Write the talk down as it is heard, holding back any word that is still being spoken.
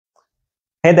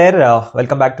Hey there,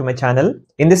 welcome back to my channel.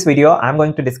 In this video, I'm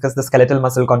going to discuss the skeletal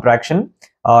muscle contraction.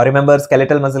 Remember,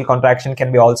 skeletal muscle contraction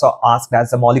can be also asked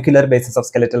as the molecular basis of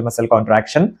skeletal muscle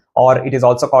contraction, or it is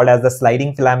also called as the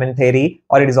sliding filament theory,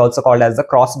 or it is also called as the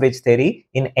cross bridge theory.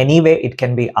 In any way, it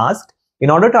can be asked. In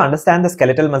order to understand the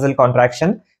skeletal muscle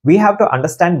contraction, we have to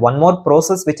understand one more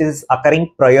process which is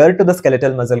occurring prior to the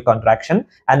skeletal muscle contraction,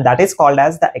 and that is called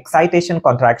as the excitation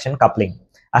contraction coupling.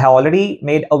 I have already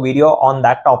made a video on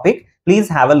that topic. Please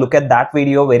have a look at that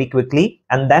video very quickly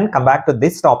and then come back to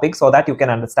this topic so that you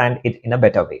can understand it in a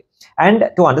better way. And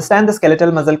to understand the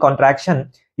skeletal muscle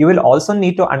contraction, you will also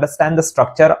need to understand the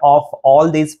structure of all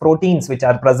these proteins which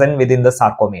are present within the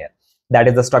sarcomere. That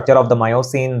is the structure of the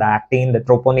myosin, the actin, the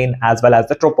troponin, as well as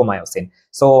the tropomyosin.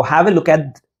 So have a look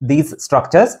at these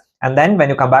structures, and then when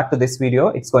you come back to this video,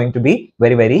 it's going to be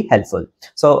very, very helpful.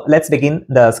 So let's begin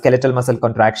the skeletal muscle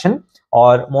contraction,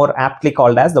 or more aptly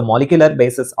called as the molecular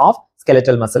basis of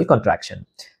skeletal muscle contraction.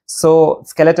 So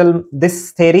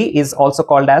this theory is also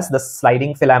called as the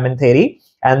sliding filament theory,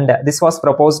 and this was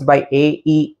proposed by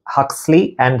A.E.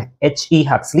 Huxley and H.E.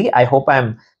 Huxley. I hope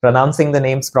I'm pronouncing the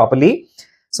names properly.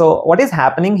 So what is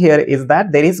happening here is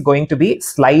that there is going to be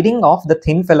sliding of the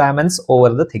thin filaments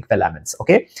over the thick filaments.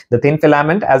 Okay, the thin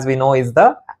filament, as we know, is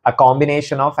a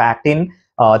combination of actin,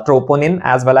 troponin,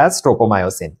 as well as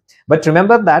tropomyosin. But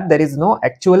remember that there is no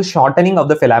actual shortening of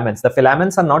the filaments. The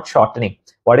filaments are not shortening.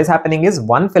 What is happening is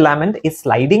one filament is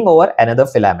sliding over another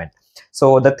filament.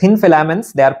 So the thin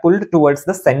filaments, they are pulled towards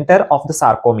the center of the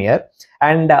sarcomere.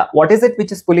 And what is it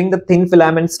which is pulling the thin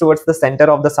filaments towards the center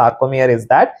of the sarcomere is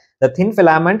that the thin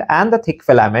filament and the thick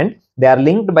filament, they are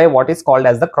linked by what is called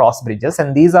as the cross bridges.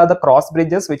 And these are the cross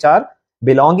bridges which are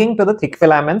belonging to the thick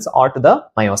filaments or to the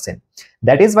myosin.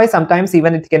 That is why sometimes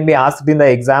even it can be asked in the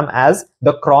exam as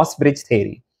the cross bridge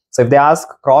theory. So if they ask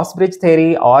cross bridge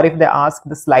theory, or if they ask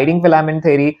the sliding filament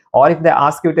theory, or if they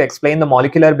ask you to explain the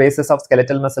molecular basis of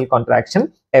skeletal muscle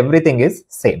contraction, everything is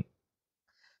same.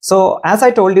 So as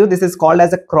I told you, this is called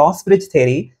as a cross bridge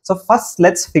theory. So first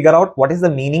let's figure out what is the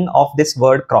meaning of this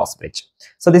word cross bridge.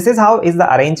 So this is how is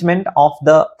the arrangement of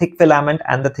the thick filament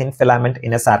and the thin filament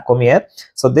in a sarcomere.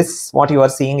 So this, what you are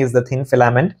seeing, is the thin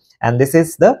filament, and this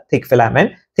is the thick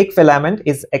filament. Thick filament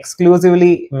is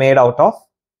exclusively made out of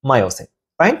myosin.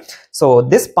 Fine. So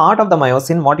this part of the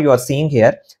myosin, what you are seeing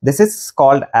here, this is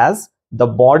called as the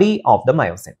body of the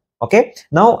myosin. Okay.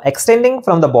 Now extending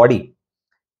from the body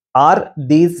are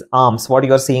these arms. What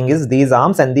you are seeing is these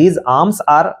arms, and these arms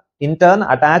are in turn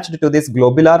attached to this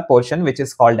globular portion which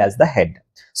is called as the head.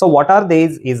 So what are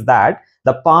these is that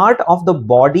the part of the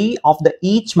body of the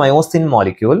each myosin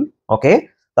molecule, okay,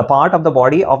 the part of the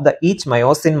body of the each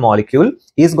myosin molecule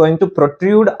is going to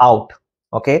protrude out.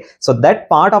 Okay, so that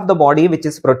part of the body which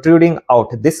is protruding out,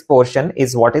 this portion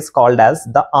is what is called as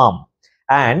the arm,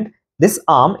 and this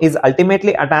arm is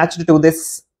ultimately attached to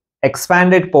this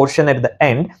expanded portion at the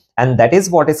end, and that is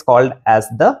what is called as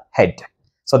the head.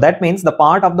 So that means the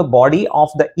part of the body of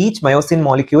the each myosin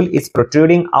molecule is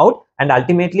protruding out, and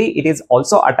ultimately it is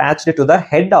also attached to the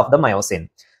head of the myosin.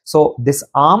 So this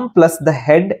arm plus the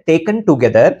head taken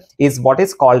together is what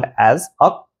is called as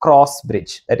a cross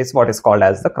bridge. That is what is called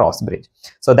as the cross bridge.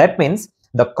 So that means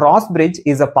the cross bridge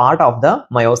is a part of the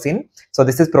myosin. So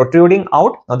this is protruding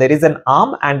out. Now there is an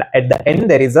arm, and at the end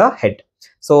there is a head.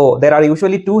 So there are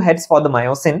usually two heads for the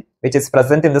myosin which is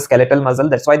present in the skeletal muscle.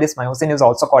 That's why this myosin is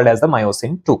also called as the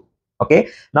myosin 2. Okay.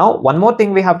 Now one more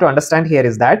thing we have to understand here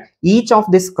is that each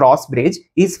of this cross bridge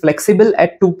is flexible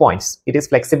at 2 points. It is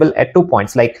flexible at 2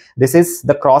 points. Like this is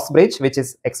the cross bridge which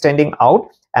is extending out,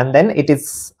 and then it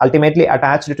is ultimately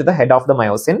attached to the head of the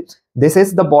myosin. This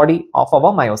is the body of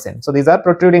our myosin. So these are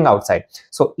protruding outside.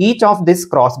 So each of this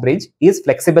cross bridge is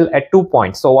flexible at 2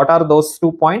 points. So what are those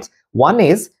 2 points? One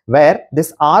is where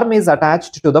this arm is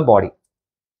attached to the body,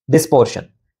 this portion,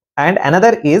 and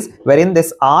another is wherein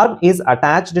this arm is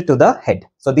attached to the head.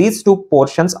 So these two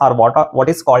portions are what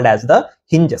is called as the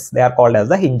hinges. They are called as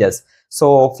the hinges.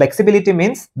 So flexibility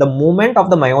means the movement of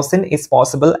the myosin is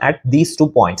possible at these 2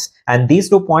 points, and these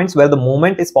 2 points where the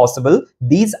movement is possible,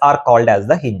 these are called as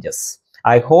the hinges.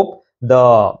 I hope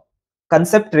the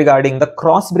concept regarding the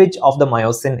cross bridge of the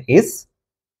myosin is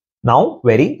now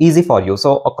very easy for you.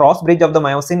 So a cross bridge of the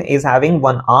myosin is having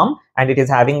one arm and it is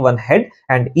having one head,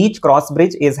 and each cross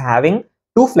bridge is having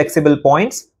two flexible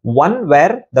points. One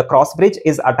where the cross bridge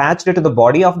is attached to the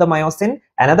body of the myosin,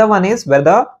 another one is where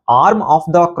the arm of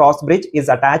the cross bridge is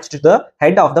attached to the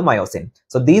head of the myosin.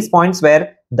 So these points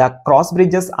where the cross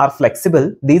bridges are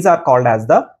flexible, these are called as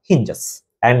the hinges.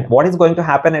 And what is going to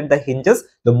happen at the hinges?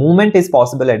 The movement is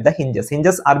possible at the hinges.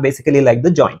 Hinges are basically like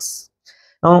the joints.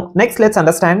 Now next let's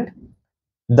understand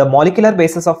the molecular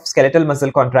basis of skeletal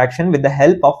muscle contraction with the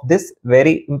help of this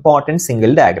very important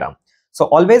single diagram. So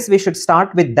always we should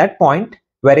start with that point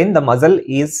wherein the muscle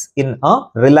is in a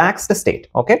relaxed state.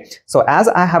 Okay, so as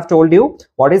I have told you,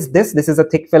 what is this? This is a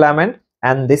thick filament,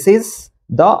 and this is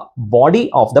the body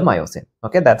of the myosin.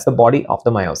 Okay, that's the body of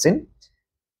the myosin.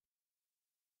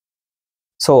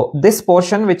 So this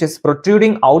portion which is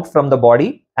protruding out from the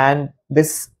body, and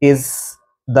this is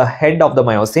the head of the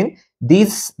myosin.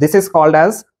 This is called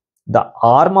as the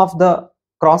arm of the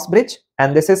cross bridge,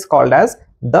 and this is called as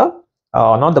the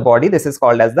not the body, this is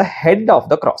called as the head of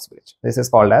the cross bridge. This is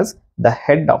called as the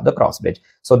head of the cross bridge.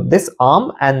 So this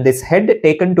arm and this head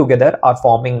taken together are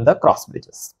forming the cross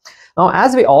bridges. Now,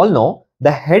 as we all know,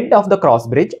 the head of the cross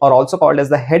bridge, or also called as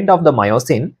the head of the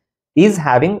myosin, is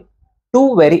having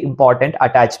two very important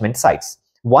attachment sites.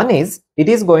 One is it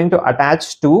is going to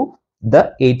attach to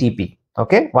the ATP.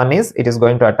 Okay, one is it is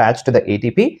going to attach to the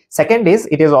ATP. Second is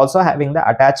it is also having the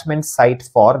attachment site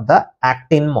for the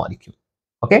actin molecule.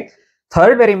 Okay.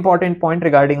 Third very important point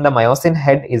regarding the myosin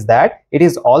head is that it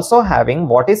is also having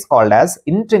what is called as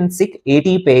intrinsic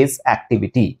ATPase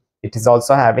activity. It is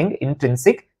also having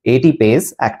intrinsic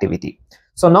ATPase activity.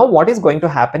 So now what is going to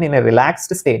happen in a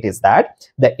relaxed state is that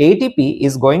the ATP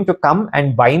is going to come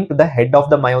and bind to the head of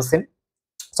the myosin.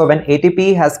 So when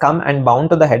ATP has come and bound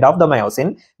to the head of the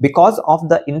myosin, because of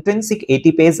the intrinsic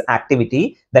ATPase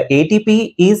activity, the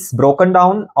ATP is broken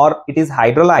down, or it is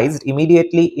hydrolyzed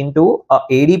immediately into a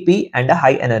ADP and a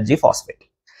high energy phosphate.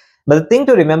 But the thing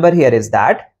to remember here is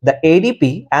that the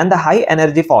ADP and the high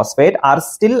energy phosphate are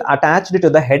still attached to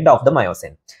the head of the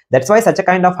myosin. That's why such a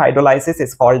kind of hydrolysis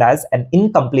is called as an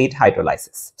incomplete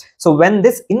hydrolysis. So when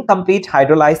this incomplete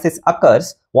hydrolysis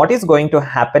occurs, what is going to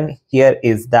happen here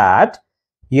is that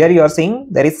here you are seeing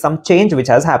there is some change which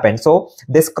has happened. So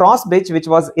this cross bridge, which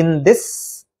was in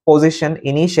this position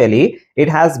initially, it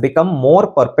has become more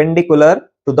perpendicular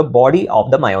to the body of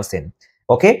the myosin.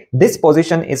 Okay, this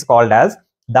position is called as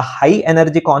the high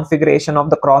energy configuration of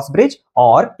the cross bridge,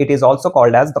 or it is also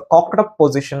called as the cocked up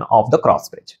position of the cross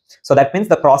bridge. So that means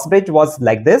the cross bridge was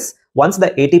like this. Once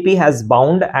the ATP has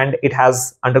bound and it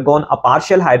has undergone a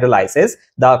partial hydrolysis,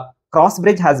 the cross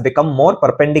bridge has become more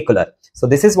perpendicular. So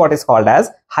this is what is called as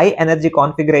high energy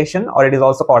configuration, or it is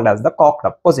also called as the cocked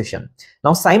up position.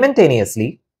 Now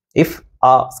simultaneously, if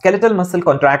a skeletal muscle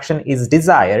contraction is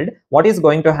desired, what is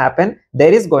going to happen?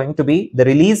 There is going to be the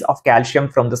release of calcium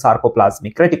from the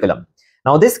sarcoplasmic reticulum.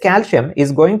 Now this calcium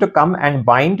is going to come and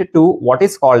bind to what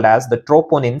is called as the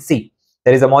troponin C.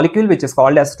 There is a molecule which is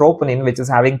called as troponin, which is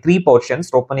having three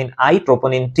portions: troponin I,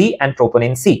 troponin T, and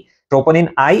troponin C.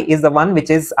 Troponin I is the one which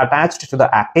is attached to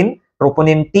the actin,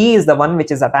 troponin T is the one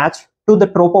which is attached to the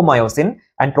tropomyosin,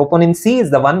 and troponin C is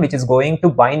the one which is going to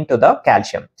bind to the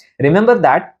calcium. Remember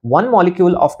that one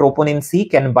molecule of troponin C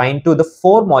can bind to the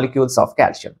 4 molecules of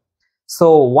calcium.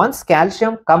 So once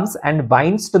calcium comes and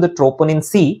binds to the troponin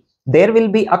C, there will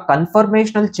be a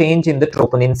conformational change in the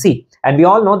troponin C. And we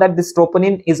all know that this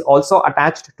troponin is also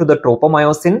attached to the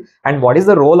tropomyosin. And what is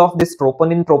the role of this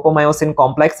troponin-tropomyosin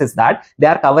complex is that they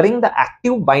are covering the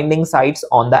active binding sites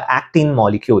on the actin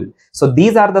molecule. So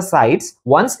these are the sites.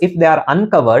 Once if they are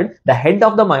uncovered, the head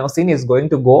of the myosin is going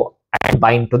to go and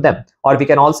bind to them. Or we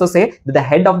can also say that the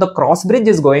head of the cross bridge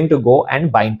is going to go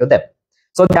and bind to them.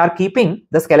 So they are keeping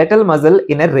the skeletal muscle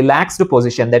in a relaxed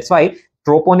position. That's why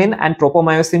troponin and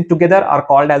tropomyosin together are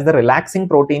called as the relaxing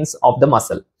proteins of the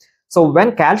muscle. So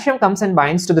when calcium comes and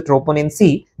binds to the troponin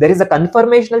C, there is a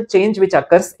conformational change which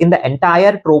occurs in the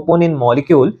entire troponin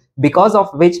molecule, because of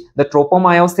which the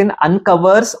tropomyosin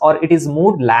uncovers, or it is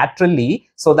moved laterally,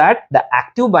 so that the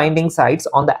active binding sites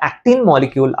on the actin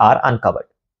molecule are uncovered.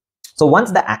 So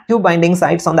once the active binding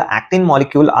sites on the actin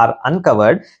molecule are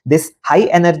uncovered, this high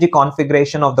energy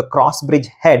configuration of the cross bridge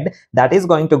head, that is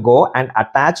going to go and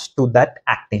attach to that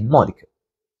actin molecule.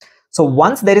 So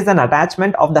once there is an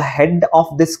attachment of the head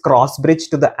of this cross bridge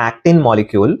to the actin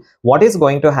molecule, what is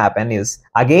going to happen is,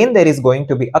 again there is going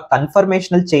to be a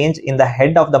conformational change in the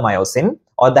head of the myosin,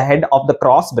 or the head of the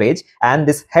cross bridge, and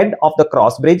this head of the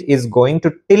cross bridge is going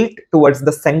to tilt towards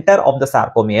the center of the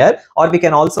sarcomere, or we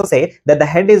can also say that the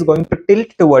head is going to tilt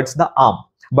towards the arm.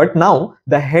 But now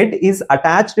the head is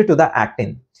attached to the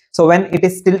actin. So when it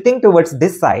is tilting towards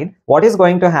this side, what is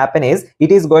going to happen is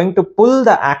it is going to pull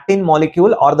the actin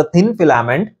molecule or the thin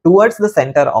filament towards the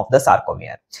center of the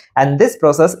sarcomere. And this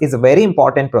process is a very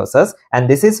important process, and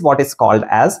this is what is called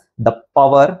as the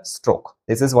power stroke.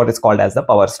 This is what is called as the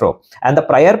power stroke. And the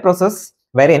prior process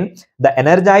wherein the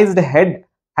energized head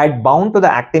had bound to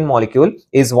the actin molecule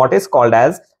is what is called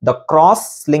as the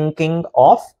cross-linking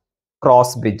of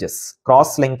cross bridges,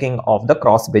 cross linking of the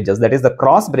cross bridges. That is, the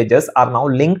cross bridges are now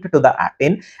linked to the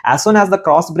actin. As soon as the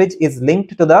cross bridge is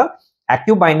linked to the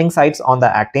active binding sites on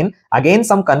the actin, again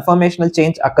some conformational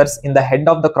change occurs in the head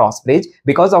of the cross bridge,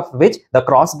 because of which the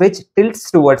cross bridge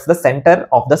tilts towards the center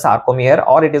of the sarcomere,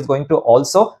 or it is going to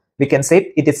also, we can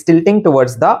say, it is tilting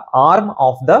towards the arm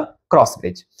of the cross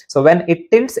bridge. So when it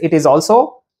tilts, it is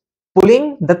also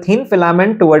pulling the thin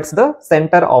filament towards the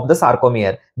center of the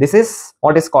sarcomere. This is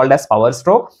what is called as power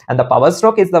stroke, and the power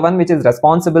stroke is the one which is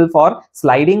responsible for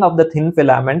sliding of the thin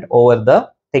filament over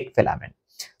the thick filament.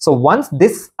 So once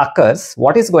this occurs,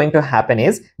 what is going to happen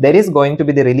is there is going to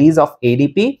be the release of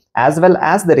ADP as well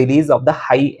as the release of the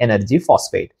high energy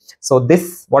phosphate. So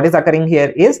this, what is occurring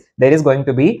here is there is going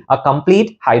to be a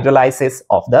complete hydrolysis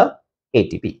of the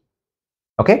ATP.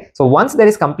 Okay, so once there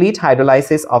is complete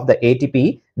hydrolysis of the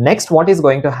ATP, next what is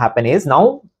going to happen is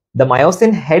now the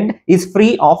myosin head is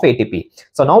free of ATP.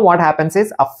 So now what happens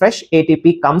is a fresh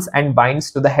ATP comes and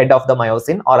binds to the head of the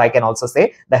myosin, or I can also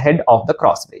say the head of the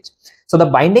cross bridge. So the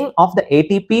binding of the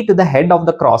ATP to the head of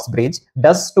the cross bridge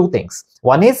does two things.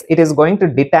 One is it is going to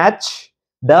detach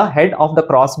the head of the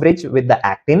cross bridge with the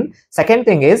actin. Second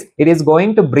thing is it is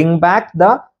going to bring back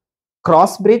the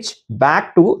cross bridge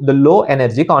back to the low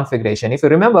energy configuration. If you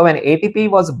remember, when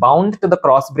ATP was bound to the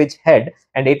cross bridge head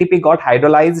and ATP got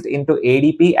hydrolyzed into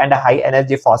ADP and a high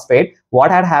energy phosphate,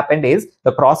 what had happened is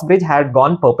the cross bridge had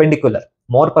gone perpendicular,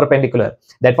 more perpendicular.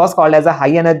 That was called as a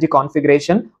high energy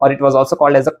configuration, or it was also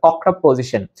called as a cocked up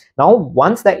position. Now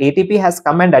once the ATP has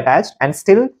come and attached and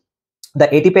still the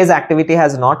ATPase activity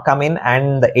has not come in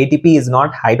and the ATP is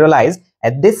not hydrolyzed,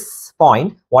 at this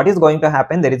point what is going to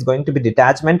happen, there is going to be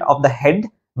detachment of the head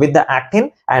with the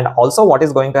actin, and also what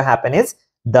is going to happen is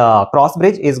the cross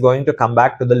bridge is going to come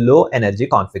back to the low energy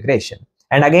configuration.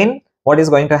 And again what is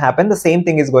going to happen, the same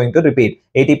thing is going to repeat.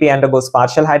 ATP undergoes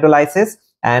partial hydrolysis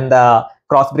and the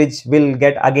cross bridge will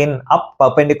get again up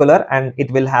perpendicular and it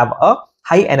will have a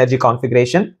high energy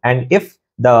configuration, and if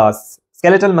the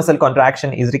skeletal muscle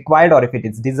contraction is required or if it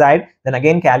is desired, then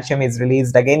again calcium is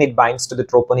released, again it binds to the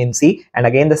troponin C, and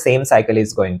again the same cycle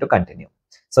is going to continue.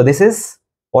 So this is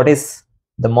what is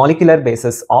the molecular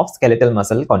basis of skeletal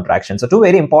muscle contraction. So two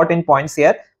very important points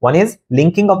here. One is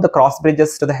linking of the cross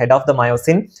bridges to the head of the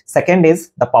myosin. Second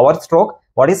is the power stroke.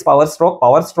 What is power stroke?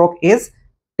 Power stroke is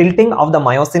tilting of the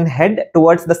myosin head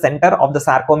towards the center of the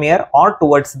sarcomere or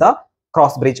towards the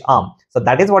cross bridge arm. So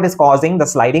that is what is causing the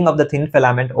sliding of the thin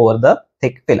filament over the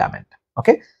thick filament.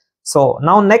 Okay. So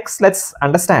now next let's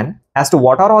understand as to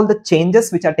what are all the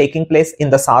changes which are taking place in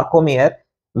the sarcomere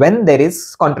when there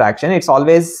is contraction. It's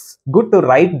always good to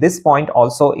write this point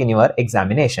also in your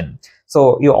examination.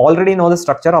 So you already know the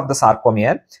structure of the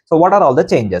sarcomere. So what are all the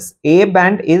changes? A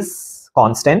band is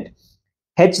constant.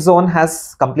 H zone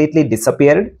has completely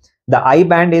disappeared. The I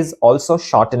band is also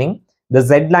shortening. The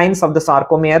Z lines of the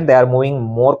sarcomere, they are moving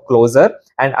more closer,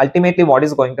 and ultimately what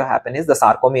is going to happen is the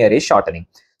sarcomere is shortening.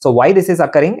 So why this is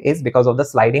occurring is because of the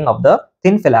sliding of the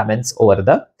thin filaments over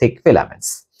the thick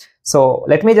filaments. So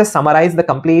let me just summarize the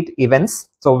complete events.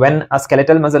 So when a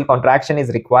skeletal muscle contraction is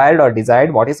required or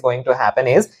desired, what is going to happen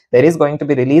is there is going to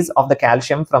be release of the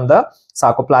calcium from the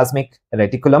sarcoplasmic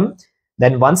reticulum.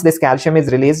 Then once this calcium is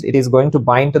released, it is going to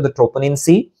bind to the troponin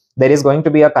C. There is going to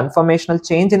be a conformational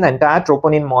change in the entire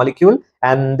troponin molecule,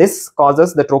 and this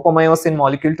causes the tropomyosin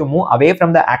molecule to move away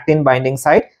from the actin binding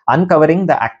site, uncovering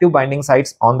the active binding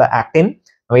sites on the actin.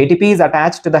 Now, ATP is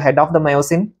attached to the head of the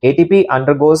myosin. ATP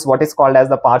undergoes what is called as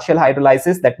the partial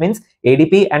hydrolysis. That means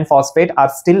ADP and phosphate are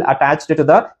still attached to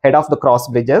the head of the cross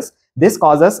bridges. This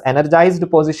causes energized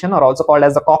position, or also called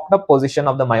as the cocked up position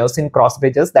of the myosin cross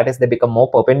bridges. That is, they become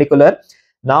more perpendicular.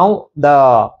 Now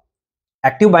the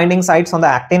active binding sites on the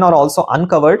actin are also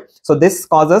uncovered. So this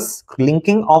causes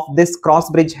linking of this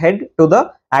cross bridge head to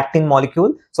the actin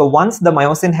molecule. So once the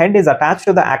myosin head is attached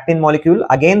to the actin molecule,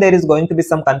 again there is going to be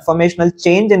some conformational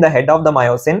change in the head of the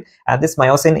myosin, and this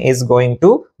myosin is going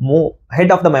to move,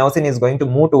 head of the myosin is going to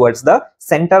move towards the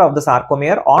center of the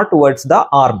sarcomere or towards the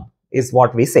arm, is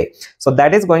what we say. So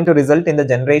that is going to result in the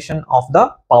generation of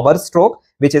the power stroke,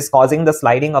 which is causing the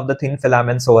sliding of the thin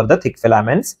filaments over the thick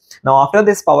filaments. Now after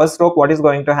this power stroke, what is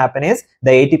going to happen is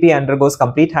the ATP undergoes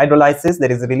complete hydrolysis.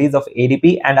 There is a release of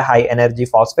ADP and a high energy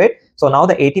phosphate. So now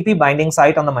the ATP binding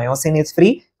site on the myosin is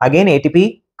free. Again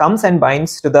ATP comes and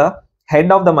binds to the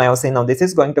head of the myosin. Now this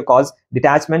is going to cause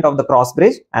detachment of the cross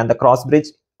bridge, and the cross bridge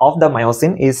of the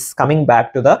myosin is coming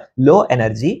back to the low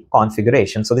energy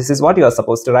configuration. So this is what you are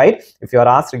supposed to write if you are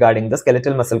asked regarding the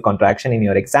skeletal muscle contraction in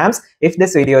your exams. If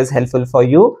this video is helpful for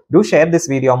you, do share this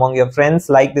video among your friends,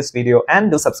 like this video,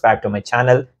 and do subscribe to my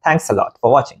channel. Thanks a lot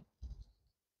for watching.